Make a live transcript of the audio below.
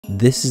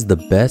This is the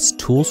best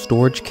tool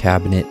storage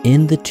cabinet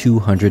in the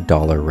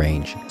 $200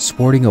 range,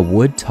 sporting a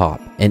wood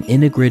top and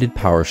integrated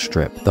power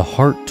strip. The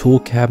Hart tool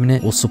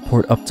cabinet will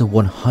support up to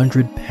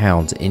 100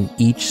 pounds in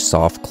each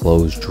soft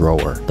close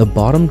drawer. The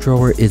bottom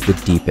drawer is the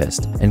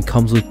deepest and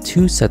comes with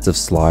 2 sets of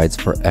slides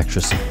for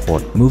extra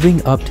support.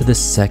 Moving up to the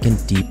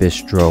second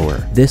deepest drawer,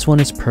 this one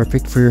is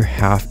perfect for your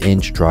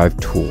half-inch drive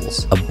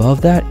tools.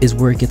 Above that is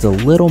where it gets a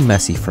little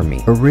messy for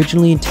me.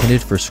 Originally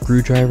intended for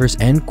screwdrivers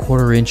and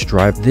 1/4-inch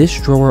drive,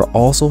 this drawer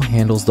also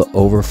handles the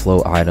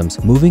overflow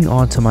items. Moving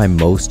on to my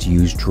most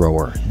used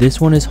drawer. This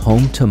one is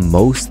home to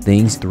most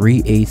things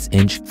 3/8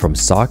 inch, from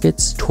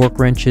sockets, torque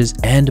wrenches,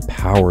 and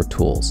power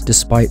tools.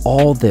 Despite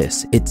all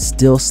this, it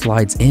still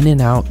slides in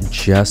and out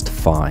just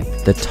fine.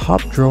 The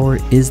top drawer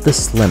is the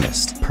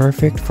slimmest,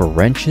 perfect for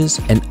wrenches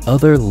and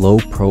other low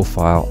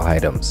profile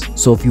items.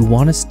 So if you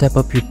want to step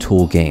up your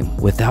tool game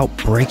without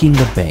breaking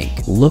the bank,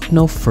 look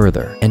no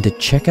further. And to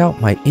check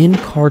out my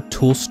in-car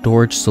tool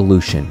storage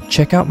solution,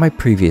 check out my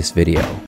previous video.